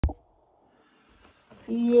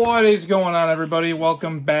What is going on, everybody?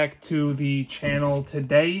 Welcome back to the channel.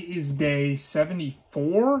 Today is day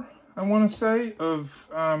 74, I want to say, of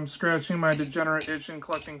scratching my degenerate itch and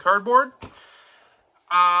collecting cardboard.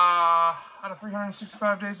 Out of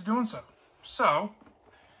 365 days of doing so. So,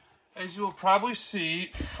 as you will probably see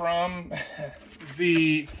from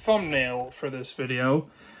the thumbnail for this video,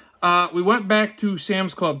 we went back to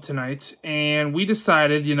Sam's Club tonight, and we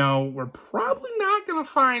decided, you know, we're probably not going to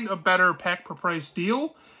find a better pack per price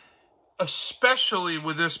deal, especially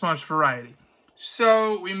with this much variety.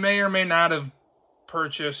 So we may or may not have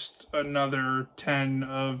purchased another 10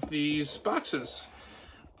 of these boxes.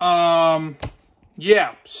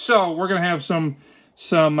 Yeah, so we're going to have some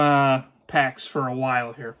packs for a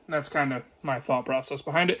while here. That's kind of my thought process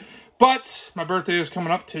behind it. But my birthday is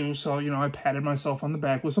coming up too, so, you know, I patted myself on the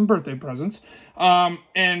back with some birthday presents.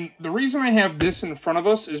 And the reason I have this in front of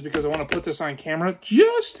us is because I want to put this on camera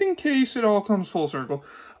just in case it all comes full circle.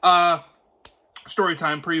 Story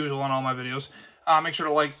time, per usual on all my videos. Make sure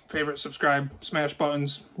to like, favorite, subscribe, smash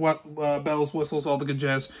buttons, bells, whistles, all the good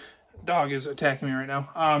jazz. Dog is attacking me right now.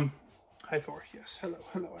 Hi, Thor. Yes. Hello.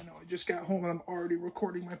 Hello. I know. I just got home and I'm already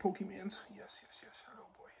recording my Pokemons. Yes. Hello,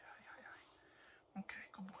 boy. Hi. Okay,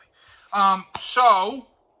 good boy. So,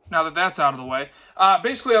 now that that's out of the way,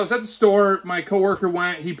 basically I was at the store, my coworker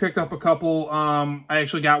went, he picked up a couple, I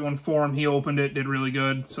actually got one for him, he opened it, did really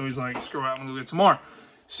good, so he's like, screw it, I'm gonna go get some more.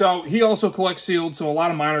 So, he also collects sealed, so a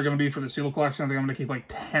lot of mine are gonna be for the sealed collection. I think I'm gonna keep like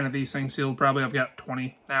 10 of these things sealed, probably. I've got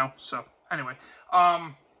 20 now, so, anyway.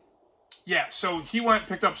 Yeah, so he went,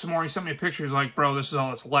 picked up some more, he sent me a picture, he's like, bro, this is all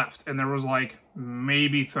that's left, and there was like,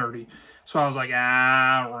 maybe 30. So I was like,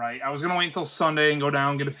 right. I was going to wait until Sunday and go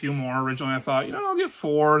down and get a few more. Originally, I thought, you know, I'll get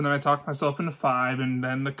 4, and then I talked myself into 5, and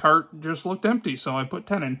then the cart just looked empty, so I put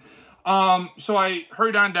 10 in. So I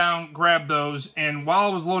hurried on down, grabbed those, and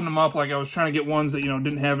while I was loading them up, like I was trying to get ones that, you know,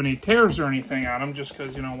 didn't have any tears or anything on them, just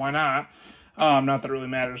because, you know, why not? Not that it really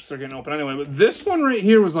matters, they're getting open anyway. But this one right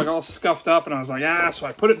here was like all scuffed up, and I was like, so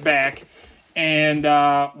I put it back. And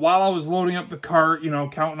while I was loading up the cart, you know,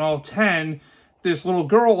 counting all 10, this little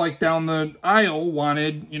girl, like, down the aisle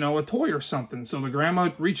wanted, you know, a toy or something. So the grandma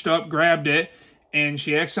reached up, grabbed it, and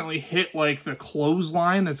she accidentally hit, like, the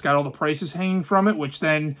clothesline that's got all the prices hanging from it, which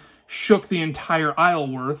then shook the entire aisle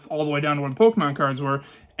worth all the way down to where the Pokemon cards were,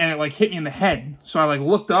 and it, like, hit me in the head. So I, like,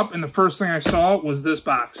 looked up, and the first thing I saw was this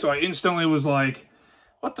box. So I instantly was like,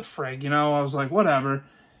 what the frig, you know? I was like, whatever.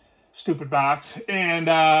 Stupid box. And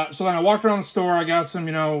so then I walked around the store. I got some,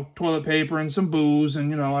 you know, toilet paper and some booze and,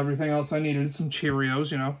 you know, everything else I needed. Some Cheerios,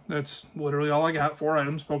 you know. That's literally all I got. 4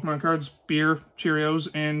 items. Pokemon cards, beer, Cheerios,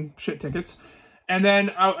 and shit tickets. And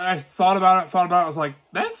then I thought about it. I was like,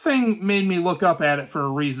 that thing made me look up at it for a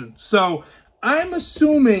reason. So I'm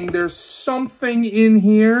assuming there's something in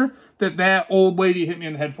here that old lady hit me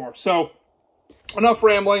in the head for. So enough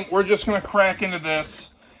rambling. We're just going to crack into this.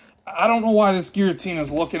 I don't know why this guillotine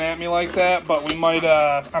is looking at me like that, but we might,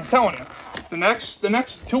 I'm telling you, the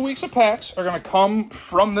next 2 weeks of packs are going to come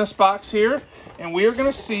from this box here, and we are going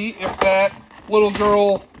to see if that little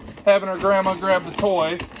girl having her grandma grab the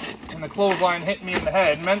toy and the clothesline hitting me in the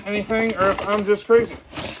head meant anything, or if I'm just crazy.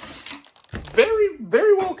 Very,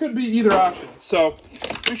 very well could be either option. So,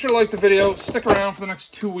 make sure to like the video, stick around for the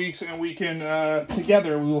next 2 weeks, and we can,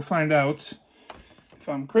 together, we will find out if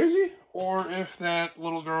I'm crazy or if that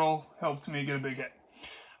little girl helped me get a big hit.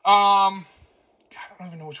 God, I don't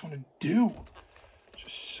even know which one to do.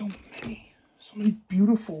 Just so many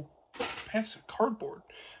beautiful packs of cardboard.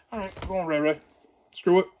 All right, we're going Ray.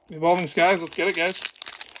 Screw it. Evolving Skies, let's get it, guys.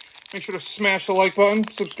 Make sure to smash the like button,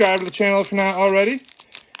 subscribe to the channel if you're not already,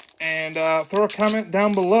 and throw a comment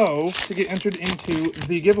down below to get entered into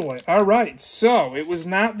the giveaway. All right, so it was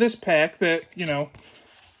not this pack that, you know,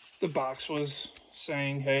 the box was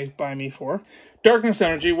saying, hey, buy me for. Darkness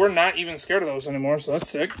Energy, we're not even scared of those anymore, so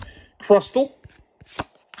that's sick. Crustle,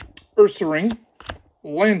 Ursaring,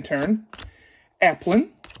 Lantern, Applin,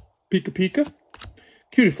 Pika,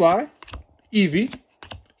 Cutiefly, Eevee,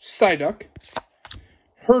 Psyduck,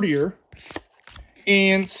 Herdier,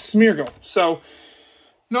 and Smeargle. So,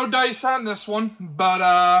 no dice on this one,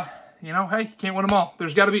 but, you know, hey, you can't win them all.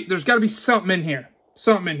 There's gotta be something in here.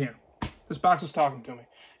 This box is talking to me.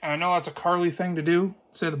 And I know that's a Carly thing to do,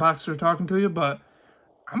 say the boxes are talking to you, but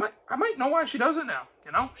I might know why she does it now,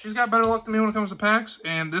 you know? She's got better luck than me when it comes to packs,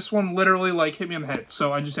 and this one literally, like, hit me in the head,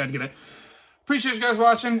 so I just had to get it. Appreciate you guys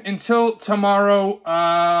watching. Until tomorrow,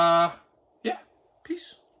 yeah,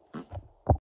 peace.